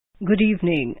Good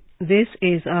evening. This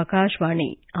is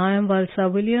Akashvani. I am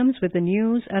Valsa Williams with the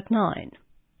news at 9.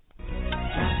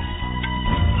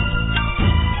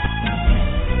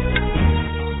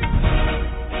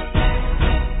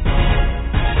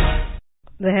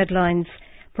 The headlines.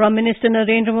 Prime Minister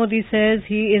Narendra Modi says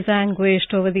he is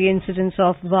anguished over the incidence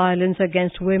of violence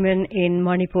against women in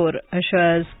Manipur,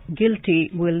 assures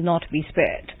guilty will not be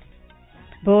spared.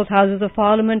 Both houses of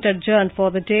parliament adjourned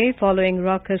for the day following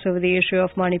ruckus over the issue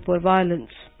of Manipur violence.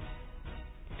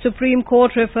 Supreme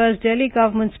Court refers Delhi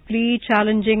government's plea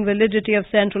challenging validity of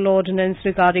central ordinance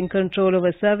regarding control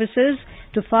over services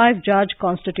to 5-judge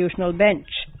constitutional bench.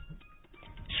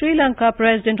 Sri Lanka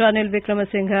President Ranil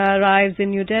Wickremesinghe arrives in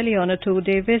New Delhi on a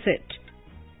 2-day visit.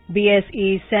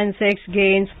 BSE Sensex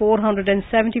gains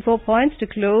 474 points to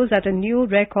close at a new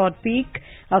record peak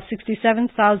of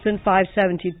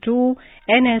 67,572.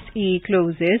 NSE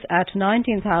closes at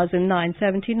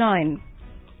 19,979.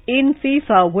 In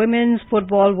FIFA Women's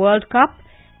Football World Cup,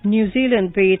 New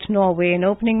Zealand beat Norway in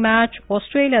opening match.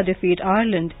 Australia defeat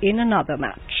Ireland in another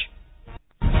match.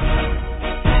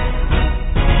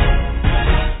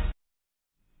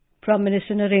 Prime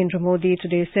Minister Narendra Modi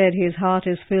today said his heart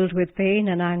is filled with pain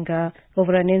and anger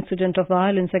over an incident of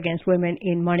violence against women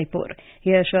in Manipur.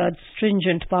 He assured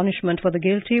stringent punishment for the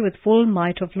guilty with full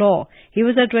might of law. He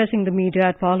was addressing the media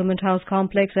at Parliament House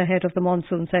complex ahead of the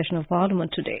monsoon session of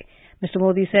Parliament today. Mr.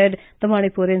 Modi said the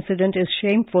Manipur incident is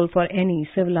shameful for any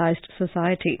civilized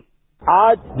society.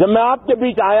 आज जब मैं आपके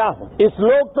बीच आया हूं, इस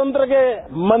लोकतंत्र के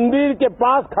मंदिर के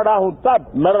पास खड़ा हूं, तब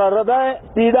मेरा हृदय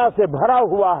पीड़ा से भरा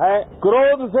हुआ है,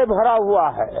 क्रोध से भरा हुआ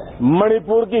है।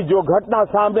 मणिपुर की जो घटना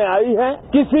सामने आई है,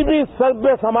 किसी भी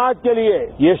सभ्य समाज के लिए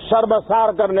ये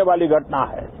शर्मसार करने वाली घटना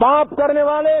है। पाप करने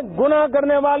वाले, गुनाह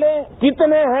करने वाले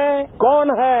कितने हैं,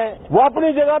 कौन है, वो अपनी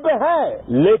जगह पे है,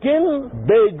 लेकिन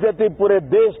बेइज्जती पूरे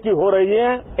देश की हो रही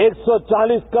है।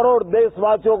 140 करोड़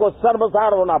देशवासियों को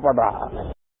शर्मसार होना पड़ रहा है।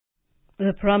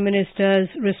 The Prime Minister's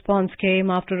response came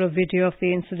after a video of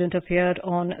the incident appeared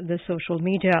on the social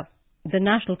media. The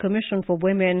National Commission for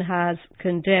Women has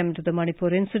condemned the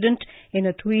Manipur incident. In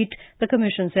a tweet, the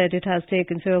Commission said it has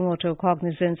taken suo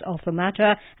cognizance of the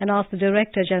matter and asked the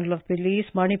Director General of Police,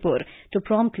 Manipur, to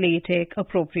promptly take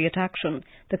appropriate action.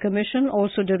 The Commission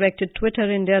also directed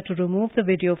Twitter India to remove the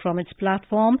video from its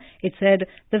platform. It said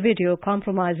the video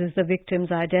compromises the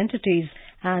victims' identities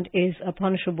and is a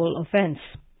punishable offence.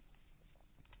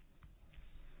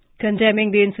 Condemning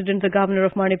the incident, the Governor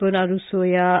of Manipur,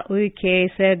 Narusuya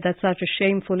Uike, said that such a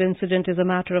shameful incident is a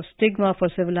matter of stigma for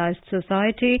civilized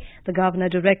society. The Governor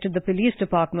directed the police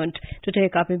department to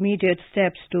take up immediate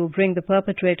steps to bring the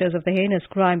perpetrators of the heinous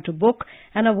crime to book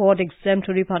and award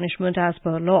exemplary punishment as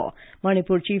per law.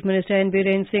 Manipur Chief Minister N.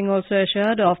 Biren Singh also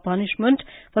assured of punishment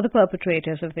for the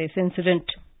perpetrators of this incident.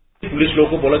 Police लोगों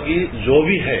को बोला कि जो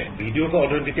भी है video का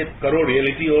authenticate करो,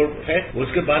 reality और है,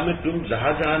 उसके बाद में तुम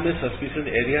जहां में सस्पिशियस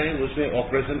एरिया है उसमें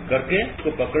ऑपरेशन करके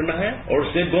उसको पकड़ना है। और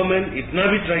स्टेट गवर्नमेंट इतना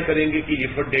भी ट्राई करेंगे कि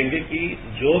एफर्ट देंगे कि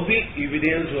जो भी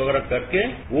एविडेंस वगैरह करके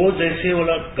वो जैसे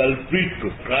वाला कल्प्रिट को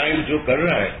क्राइम जो कर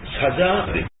रहा है सजा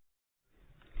दे।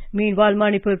 Meanwhile,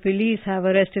 Manipur police have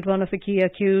arrested one of the key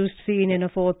accused seen in a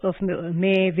 4th of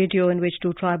May video in which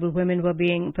 2 tribal women were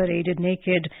being paraded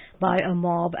naked by a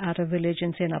mob at a village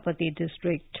in Senapati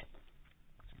district.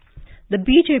 The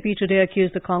BJP today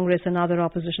accused the Congress and other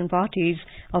opposition parties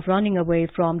of running away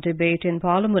from debate in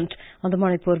Parliament on the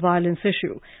Manipur violence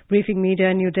issue. Briefing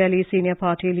media in New Delhi, senior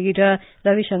party leader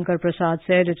Ravi Shankar Prasad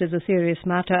said it is a serious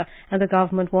matter and the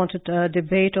government wanted a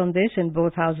debate on this in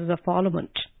both houses of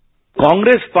Parliament.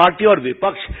 Congress party और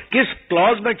विपक्ष किस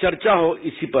clause में चर्चा हो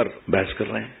इसी पर बहस कर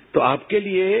रहे हैं। तो आपके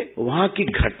लिए वहां की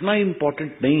घटना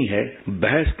इम्पोर्टेंट नहीं है,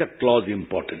 बहस का क्लॉज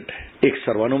इम्पोर्टेंट है। एक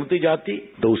सर्वानुमति जाती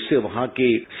तो उससे वहां की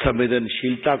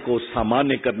संवेदनशीलता को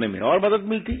सामान्य करने में और मदद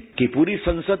मिलती कि पूरी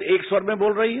संसद एक स्वर में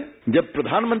बोल रही है। जब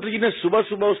प्रधानमंत्री जी ने सुबह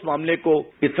सुबह उस मामले को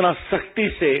इतना सख्ती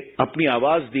से अपनी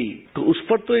आवाज दी तो उस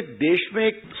पर तो एक देश में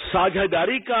एक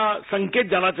साझेदारी का संकेत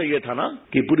जाना चाहिए था ना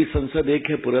कि पूरी संसद एक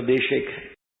है, पूरा देश एक है।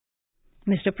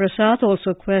 Mr. Prasad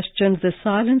also questioned the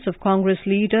silence of Congress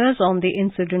leaders on the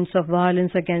incidents of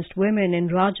violence against women in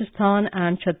Rajasthan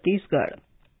and Chhattisgarh.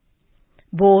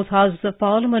 Both houses of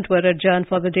parliament were adjourned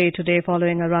for the day today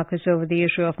following a ruckus over the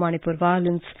issue of Manipur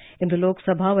violence. In the Lok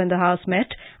Sabha, when the House met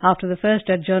after the first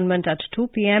adjournment at 2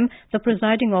 p.m., the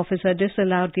presiding officer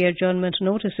disallowed the adjournment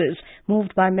notices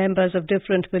moved by members of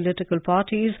different political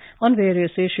parties on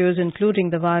various issues, including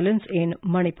the violence in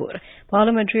Manipur.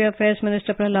 Parliamentary Affairs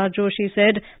Minister Prahlad Joshi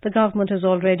said the government has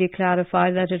already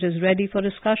clarified that it is ready for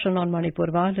discussion on Manipur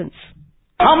violence.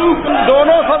 हम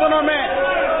दोनों सदनों में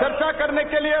चर्चा करने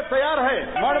के लिए तैयार है।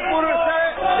 मणिपुर से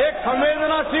एक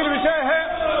संवेदनशील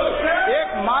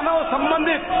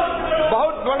संबंधित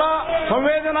बहुत बड़ा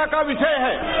संवेदना का विषय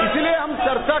है, इसलिए हम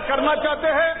चर्चा करना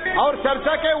चाहते हैं और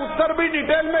चर्चा के उत्तर भी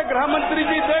डिटेल में गृह मंत्री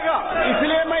जी देगा।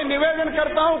 इसलिए मैं निवेदन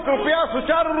करता हूं, कृपया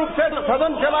सुचारू रूप से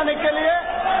सदन चलाने के लिए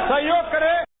सहयोग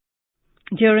करें।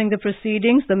 During the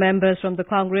proceedings, the members from the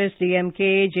Congress,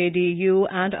 DMK, JDU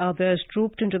and others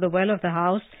trooped into the well of the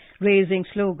House, raising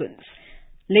slogans.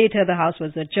 Later, the House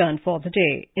was adjourned for the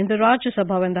day. In the Rajya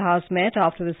Sabha, when the House met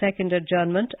after the second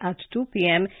adjournment at 2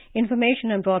 p.m.,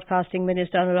 Information and Broadcasting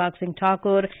Minister Narendra Singh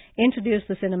Thakur introduced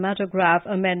the Cinematograph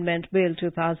Amendment Bill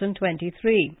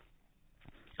 2023.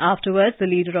 Afterwards, the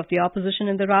leader of the opposition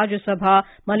in the Rajya Sabha,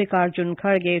 Mallikarjun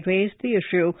Kharge, raised the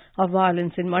issue of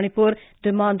violence in Manipur,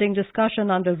 demanding discussion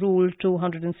under Rule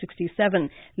 267.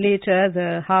 Later,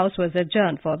 the House was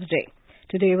adjourned for the day.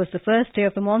 Today was the first day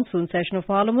of the monsoon session of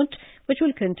Parliament, which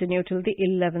will continue till the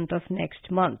 11th of next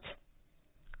month.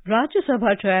 Rajya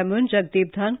Sabha Chairman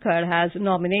Jagdeep Dhankar has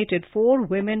nominated 4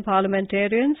 women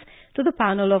parliamentarians to the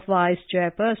panel of vice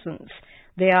chairpersons.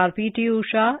 They are P.T.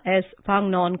 Usha, S.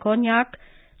 Phangnon Konyak,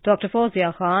 Dr.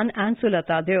 Fawzia Khan and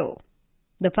Sulata Deo.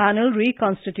 The panel,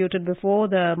 reconstituted before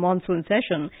the monsoon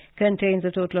session, contains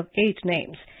a total of 8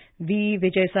 names. V.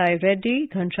 Vijay Reddy,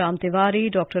 Ghansham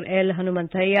Tiwari, Dr. L.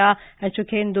 Hanumanthaya and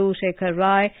Chukhendu Shekhar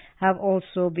Rai have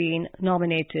also been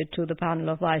nominated to the panel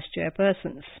of vice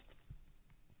chairpersons.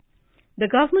 The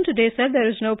government today said there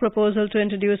is no proposal to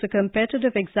introduce a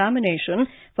competitive examination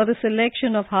for the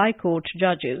selection of High Court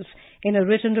judges. In a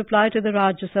written reply to the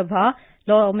Rajya Sabha,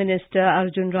 Law Minister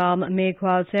Arjun Ram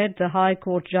Meghwal said the High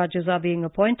Court judges are being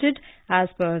appointed as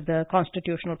per the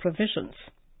constitutional provisions.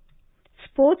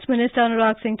 Sports Minister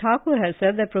Narendra Singh Thakur has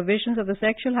said that provisions of the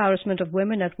Sexual Harassment of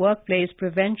Women at Workplace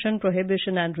Prevention,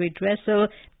 Prohibition and Redressal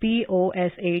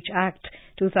POSH Act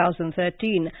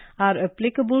 2013 are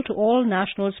applicable to all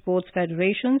national sports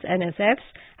federations, NSFs,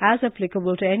 as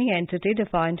applicable to any entity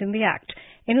defined in the Act.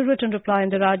 In a written reply in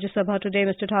the Rajya Sabha today,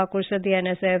 Mr. Thakur said the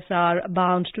NSFs are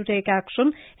bound to take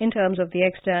action in terms of the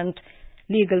extent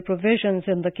legal provisions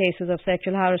in the cases of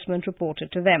sexual harassment reported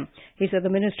to them. He said the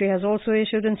ministry has also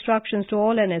issued instructions to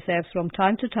all NSFs from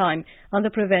time to time on the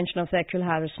prevention of sexual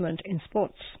harassment in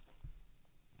sports.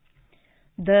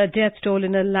 The death toll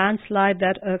in a landslide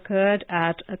that occurred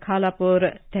at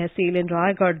Khalapur Tehsil in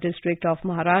Raigad district of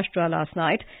Maharashtra last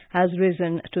night has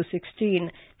risen to 16.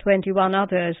 21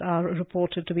 others are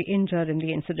reported to be injured in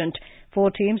the incident. 4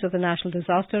 teams of the National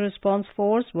Disaster Response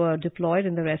Force were deployed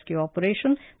in the rescue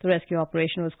operation. The rescue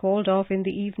operation was called off in the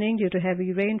evening due to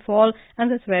heavy rainfall and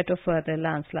the threat of further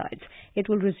landslides. It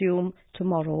will resume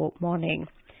tomorrow morning.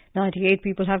 98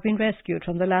 people have been rescued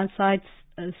from the landslide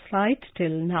site till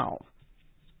now.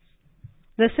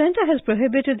 The centre has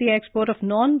prohibited the export of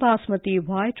non-basmati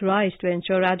white rice to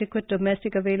ensure adequate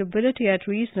domestic availability at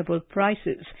reasonable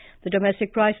prices. The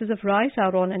domestic prices of rice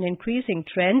are on an increasing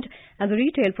trend and the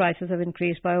retail prices have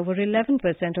increased by over 11%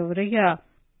 over a year.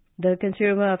 The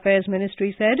Consumer Affairs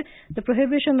Ministry said the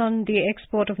prohibition on the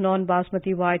export of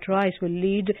non-basmati white rice will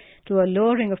lead to a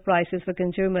lowering of prices for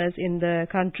consumers in the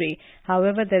country.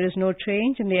 However, there is no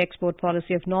change in the export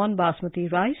policy of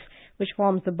non-basmati rice, which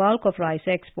forms the bulk of rice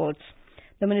exports.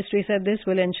 The ministry said this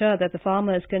will ensure that the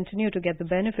farmers continue to get the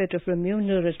benefit of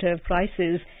remunerative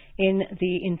prices in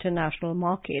the international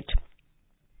market.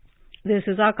 This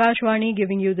is Akashvani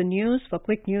giving you the news. For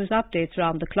quick news updates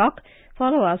round the clock,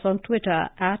 follow us on Twitter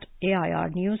at AIR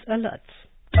News Alerts.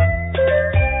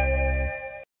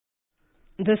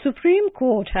 The Supreme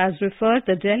Court has referred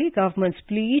the Delhi government's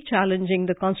plea challenging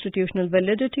the constitutional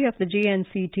validity of the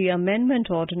GNCT Amendment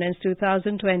Ordinance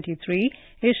 2023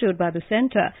 issued by the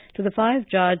Centre to the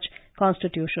 5-judge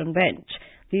Constitution Bench.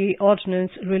 The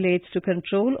ordinance relates to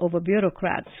control over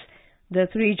bureaucrats. The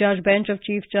 3-judge bench of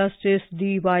Chief Justice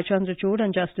D.Y. Chandrachud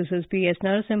and Justices P.S.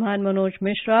 Narasimha and Manoj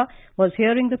Mishra was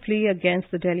hearing the plea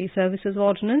against the Delhi Services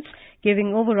Ordinance,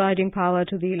 giving overriding power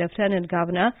to the Lieutenant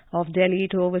Governor of Delhi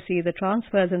to oversee the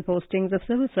transfers and postings of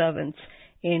civil servants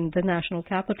in the national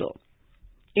capital.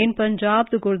 In Punjab,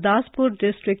 the Gurdaspur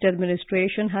District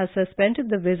Administration has suspended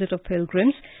the visit of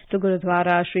pilgrims to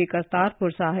Gurudwara Sri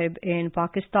Kartarpur Sahib in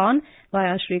Pakistan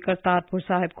via Sri Kartarpur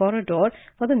Sahib corridor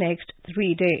for the next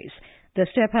 3 days. The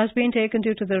step has been taken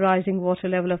due to the rising water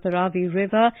level of the Ravi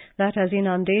River that has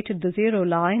inundated the zero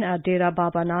line at Dera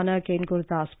Baba Nanak in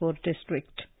Gurdaspur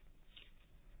district.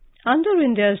 Under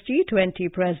India's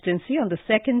G20 presidency, on the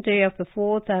second day of the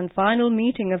 4th and final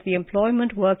meeting of the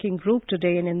Employment Working Group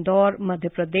today in Indore,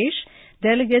 Madhya Pradesh,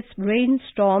 delegates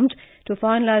brainstormed to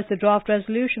finalize the draft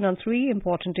resolution on 3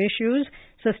 important issues: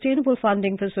 sustainable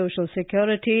funding for social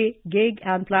security, gig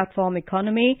and platform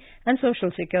economy, and social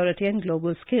security and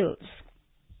global skills.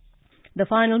 The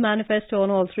final manifesto on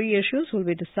all three issues will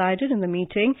be decided in the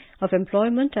meeting of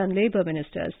Employment and Labour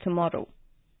Ministers tomorrow.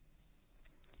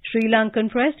 Sri Lankan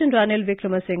President Ranil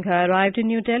Wickremesinghe arrived in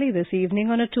New Delhi this evening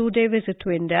on a two-day visit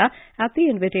to India at the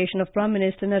invitation of Prime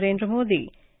Minister Narendra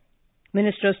Modi.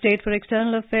 Minister of State for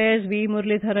External Affairs V.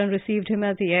 Muralidharan received him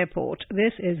at the airport.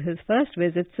 This is his first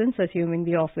visit since assuming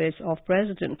the office of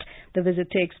President. The visit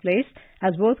takes place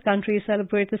as both countries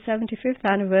celebrate the 75th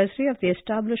anniversary of the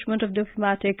establishment of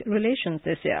diplomatic relations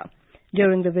this year.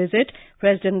 During the visit,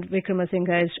 President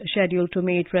Wickremesinghe is scheduled to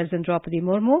meet President Draupadi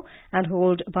Murmu and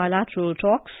hold bilateral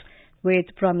talks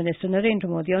with Prime Minister Narendra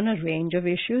Modi on a range of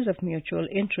issues of mutual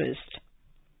interest.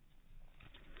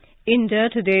 India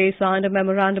today signed a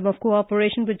memorandum of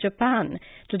cooperation with Japan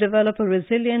to develop a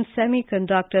resilient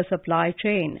semiconductor supply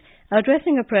chain.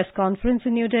 Addressing a press conference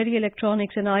in New Delhi,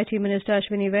 Electronics and IT Minister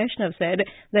Ashwini Vaishnav said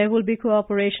there will be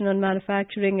cooperation on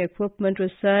manufacturing, equipment,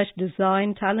 research,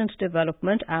 design, talent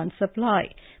development and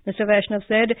supply. Mr. Vaishnav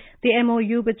said the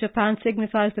MOU with Japan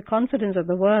signifies the confidence of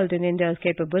the world in India's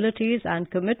capabilities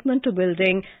and commitment to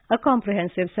building a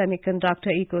comprehensive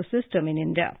semiconductor ecosystem in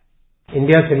India.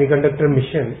 India's semiconductor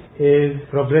mission is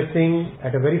progressing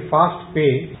at a very fast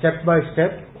pace. Step by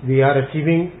step, we are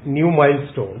achieving new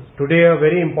milestones. Today, a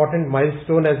very important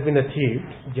milestone has been achieved.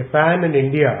 Japan and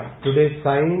India today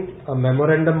signed a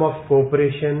memorandum of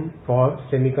cooperation for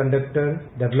semiconductor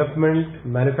development,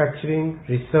 manufacturing,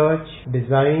 research,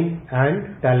 design,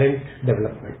 and talent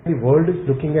development. The world is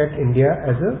looking at India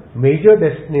as a major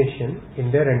destination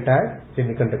in their entire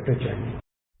semiconductor journey.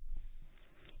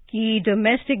 Key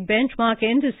domestic benchmark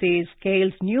indices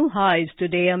scaled new highs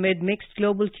today amid mixed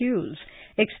global cues.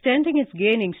 Extending its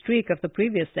gaining streak of the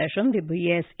previous session, the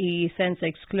BSE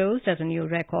Sensex closed at a new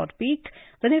record peak.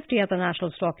 The Nifty at the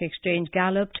National Stock Exchange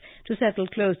galloped to settle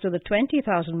close to the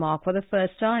 20,000 mark for the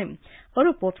first time. A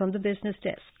report from the business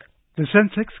desk. The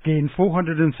Sensex gained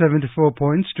 474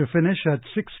 points to finish at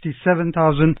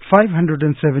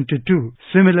 67,572.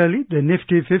 Similarly, the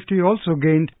Nifty 50 also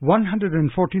gained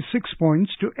 146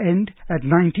 points to end at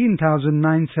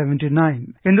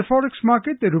 19,979. In the forex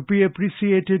market, the rupee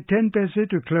appreciated 10 paise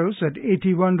to close at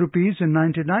 81 rupees and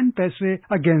 99 paise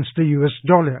against the US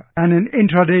dollar. And in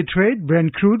intraday trade,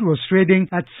 Brent crude was trading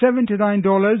at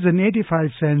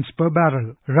 $79.85 per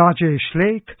barrel. Rajesh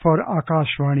Lake for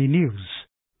Akashvani News.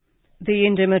 The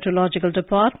Indian Meteorological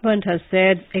Department has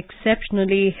said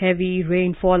exceptionally heavy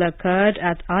rainfall occurred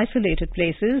at isolated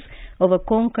places over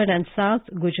Konkan and South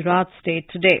Gujarat state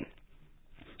today.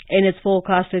 In its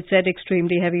forecast, it said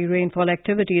extremely heavy rainfall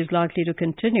activity is likely to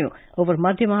continue over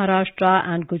Madhya Maharashtra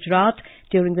and Gujarat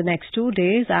during the next 2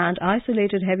 days and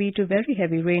isolated heavy to very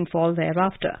heavy rainfall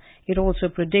thereafter. It also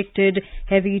predicted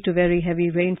heavy to very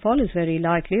heavy rainfall is very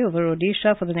likely over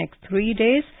Odisha for the next 3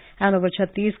 days and over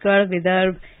Chhattisgarh,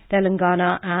 Vidarbha,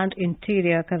 Telangana and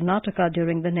interior Karnataka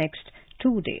during the next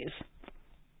 2 days.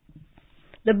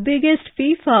 The biggest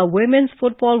FIFA Women's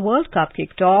Football World Cup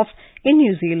kicked off in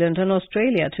New Zealand and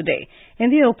Australia today.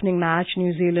 In the opening match,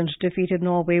 New Zealand defeated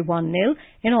Norway 1-0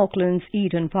 in Auckland's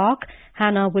Eden Park.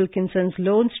 Hannah Wilkinson's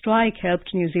lone strike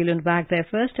helped New Zealand bag their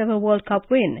first ever World Cup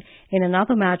win. In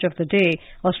another match of the day,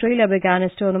 Australia began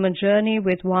its tournament journey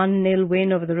with 1-0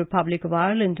 win over the Republic of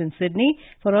Ireland in Sydney.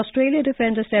 For Australia,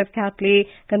 defender Steph Catley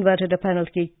converted a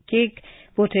penalty kick,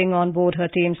 putting on board her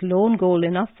team's lone goal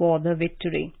enough for the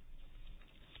victory.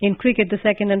 In cricket, the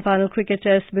second and final cricket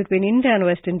test between India and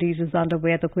West Indies is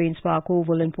underway at the Queen's Park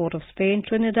Oval in Port of Spain,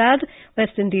 Trinidad.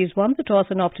 West Indies won the toss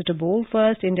and opted to bowl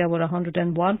first. India were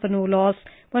 101 for no loss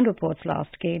when reports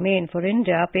last came in. For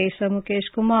India, pacer Mukesh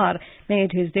Kumar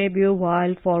made his debut,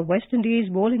 while for West Indies,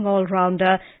 bowling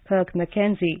all-rounder Kirk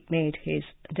McKenzie made his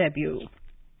debut.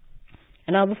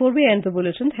 And now, before we end the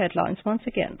bulletin, headlines once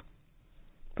again.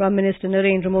 Prime Minister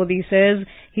Narendra Modi says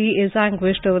he is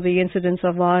anguished over the incidence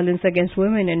of violence against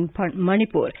women in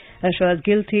Manipur and assures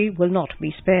guilty will not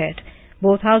be spared.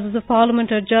 Both houses of parliament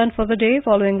adjourned for the day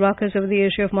following ruckus over the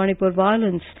issue of Manipur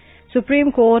violence.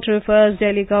 Supreme Court refers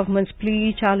Delhi government's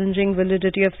plea challenging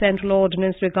validity of central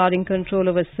ordinance regarding control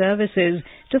over services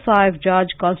to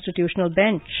 5-judge constitutional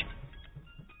bench.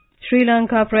 Sri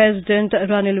Lanka President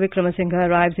Ranil Wickremesinghe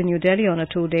arrives in New Delhi on a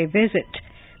 2-day visit.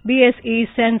 BSE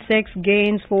Sensex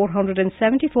gains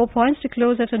 474 points to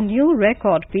close at a new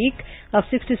record peak of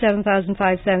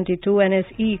 67,572.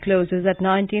 NSE closes at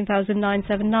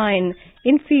 19,979.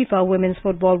 In FIFA Women's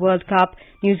Football World Cup,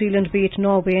 New Zealand beat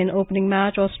Norway in opening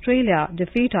match. Australia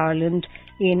defeat Ireland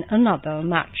in another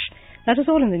match. That is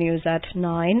all in the news at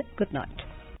 9. Good night.